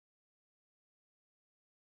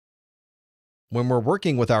When we're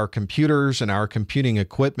working with our computers and our computing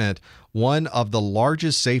equipment, one of the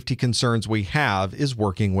largest safety concerns we have is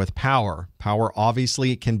working with power. Power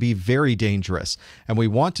obviously can be very dangerous, and we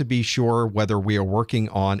want to be sure whether we are working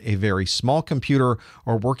on a very small computer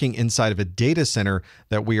or working inside of a data center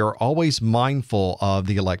that we are always mindful of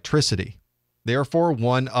the electricity. Therefore,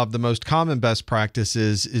 one of the most common best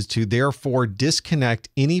practices is to therefore disconnect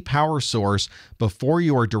any power source before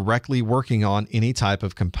you are directly working on any type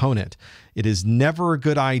of component. It is never a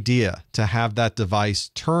good idea to have that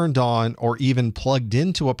device turned on or even plugged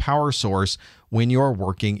into a power source when you're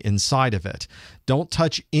working inside of it. Don't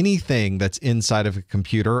touch anything that's inside of a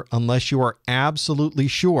computer unless you are absolutely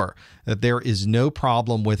sure that there is no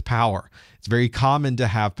problem with power. It's very common to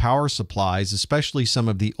have power supplies, especially some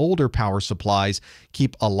of the older power supplies,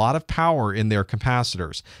 keep a lot of power in their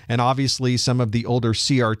capacitors. And obviously, some of the older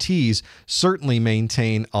CRTs certainly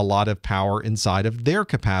maintain a lot of power inside of their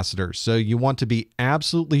capacitors. So you want to be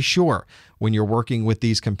absolutely sure when you're working with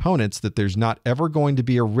these components that there's not ever going to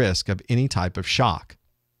be a risk of any type of shock.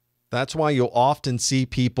 That's why you'll often see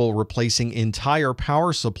people replacing entire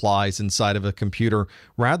power supplies inside of a computer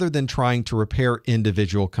rather than trying to repair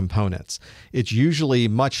individual components. It's usually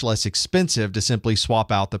much less expensive to simply swap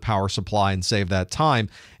out the power supply and save that time.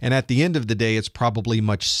 And at the end of the day, it's probably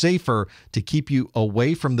much safer to keep you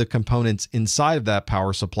away from the components inside of that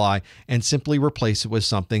power supply and simply replace it with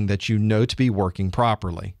something that you know to be working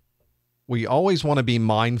properly. We always want to be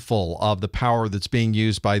mindful of the power that's being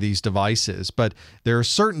used by these devices, but there are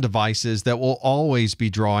certain devices that will always be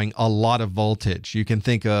drawing a lot of voltage. You can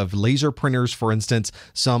think of laser printers, for instance,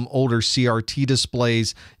 some older CRT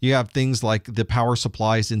displays. You have things like the power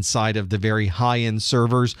supplies inside of the very high-end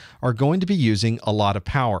servers are going to be using a lot of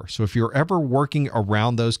power. So if you're ever working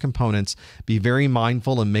around those components, be very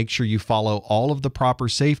mindful and make sure you follow all of the proper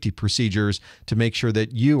safety procedures to make sure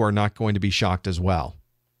that you are not going to be shocked as well.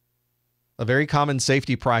 A very common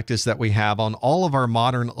safety practice that we have on all of our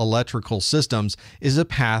modern electrical systems is a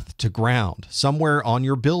path to ground. Somewhere on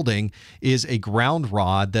your building is a ground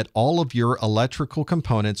rod that all of your electrical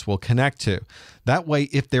components will connect to. That way,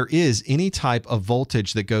 if there is any type of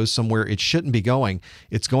voltage that goes somewhere it shouldn't be going,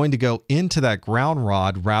 it's going to go into that ground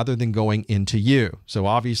rod rather than going into you. So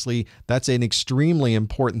obviously, that's an extremely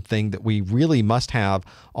important thing that we really must have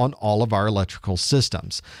on all of our electrical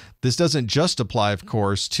systems. This doesn't just apply, of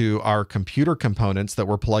course, to our computer components that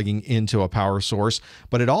we're plugging into a power source,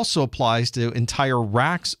 but it also applies to entire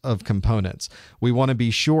racks of components. We want to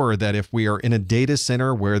be sure that if we are in a data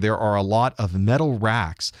center where there are a lot of metal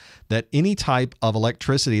racks, that any type of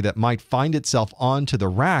electricity that might find itself onto the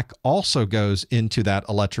rack also goes into that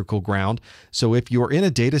electrical ground. So if you're in a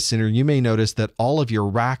data center, you may notice that all of your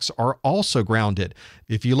racks are also grounded.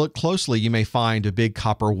 If you look closely, you may find a big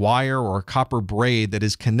copper wire or a copper braid that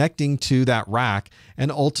is connecting to that rack and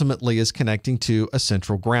ultimately is connecting to a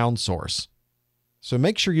central ground source. So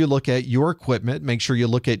make sure you look at your equipment, make sure you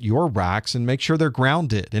look at your racks, and make sure they're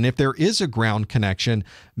grounded. And if there is a ground connection,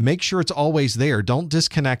 make sure it's always there. Don't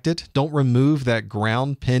disconnect it. Don't remove that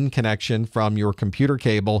ground pin connection from your computer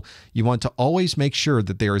cable. You want to always make sure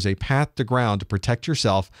that there is a path to ground to protect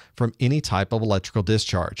yourself from any type of electrical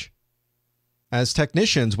discharge. As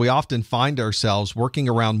technicians, we often find ourselves working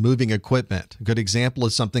around moving equipment. A good example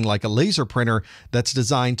is something like a laser printer that's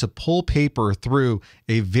designed to pull paper through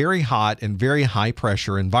a very hot and very high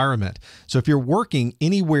pressure environment. So if you're working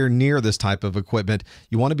anywhere near this type of equipment,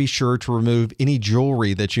 you want to be sure to remove any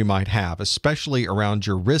jewelry that you might have, especially around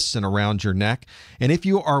your wrists and around your neck. And if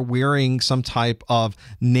you are wearing some type of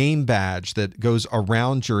name badge that goes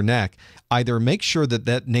around your neck, either make sure that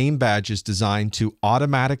that name badge is designed to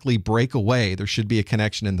automatically break away. There should be a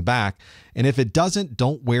connection in the back. And if it doesn't,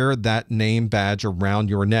 don't wear that name badge around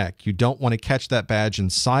your neck. You don't want to catch that badge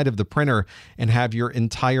inside of the printer and have your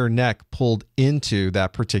entire neck pulled into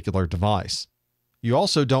that particular device. You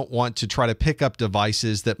also don't want to try to pick up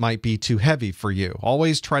devices that might be too heavy for you.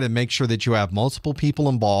 Always try to make sure that you have multiple people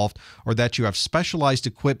involved or that you have specialized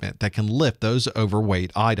equipment that can lift those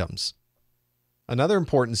overweight items. Another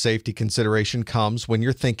important safety consideration comes when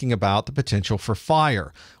you're thinking about the potential for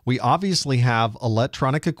fire. We obviously have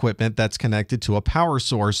electronic equipment that's connected to a power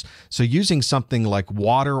source, so using something like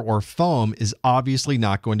water or foam is obviously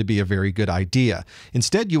not going to be a very good idea.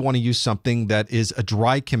 Instead, you want to use something that is a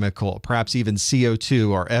dry chemical, perhaps even CO2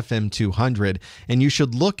 or FM200, and you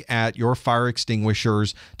should look at your fire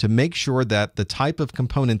extinguishers to make sure that the type of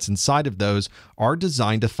components inside of those are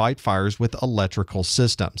designed to fight fires with electrical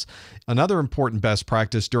systems. Another important important best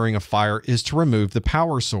practice during a fire is to remove the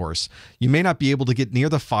power source. You may not be able to get near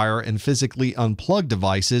the fire and physically unplug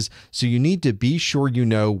devices, so you need to be sure you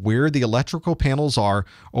know where the electrical panels are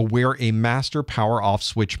or where a master power off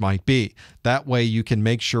switch might be. That way you can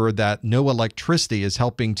make sure that no electricity is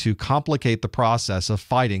helping to complicate the process of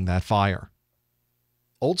fighting that fire.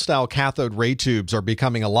 Old-style cathode ray tubes are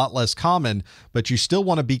becoming a lot less common, but you still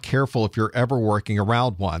want to be careful if you're ever working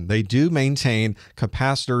around one. They do maintain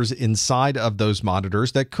capacitors inside of those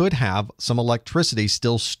monitors that could have some electricity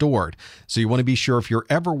still stored. So you want to be sure if you're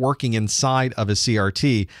ever working inside of a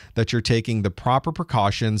CRT that you're taking the proper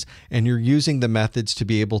precautions and you're using the methods to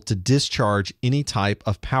be able to discharge any type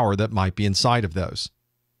of power that might be inside of those.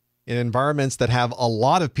 In environments that have a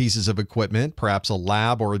lot of pieces of equipment, perhaps a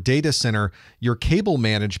lab or a data center, your cable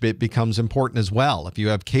management becomes important as well. If you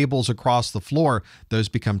have cables across the floor, those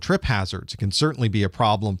become trip hazards. It can certainly be a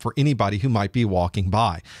problem for anybody who might be walking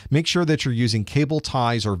by. Make sure that you're using cable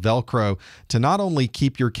ties or Velcro to not only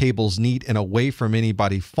keep your cables neat and away from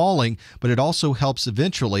anybody falling, but it also helps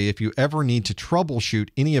eventually if you ever need to troubleshoot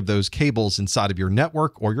any of those cables inside of your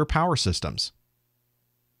network or your power systems.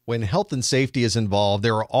 When health and safety is involved,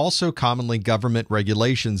 there are also commonly government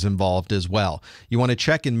regulations involved as well. You want to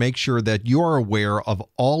check and make sure that you are aware of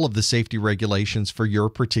all of the safety regulations for your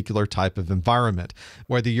particular type of environment.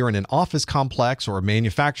 Whether you're in an office complex or a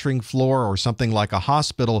manufacturing floor or something like a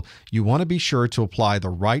hospital, you want to be sure to apply the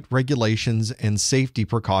right regulations and safety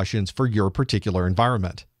precautions for your particular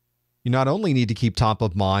environment. You not only need to keep top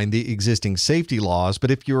of mind the existing safety laws, but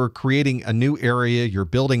if you're creating a new area, you're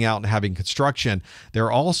building out and having construction, there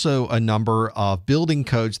are also a number of building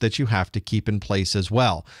codes that you have to keep in place as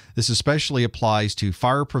well. This especially applies to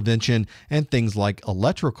fire prevention and things like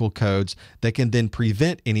electrical codes that can then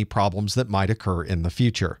prevent any problems that might occur in the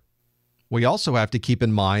future. We also have to keep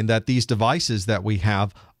in mind that these devices that we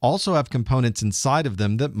have also have components inside of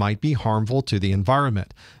them that might be harmful to the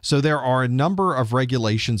environment. So there are a number of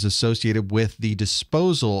regulations associated with the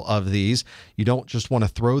disposal of these. You don't just want to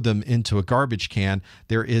throw them into a garbage can.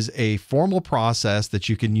 There is a formal process that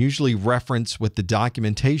you can usually reference with the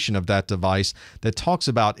documentation of that device that talks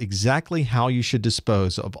about exactly how you should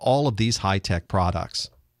dispose of all of these high-tech products.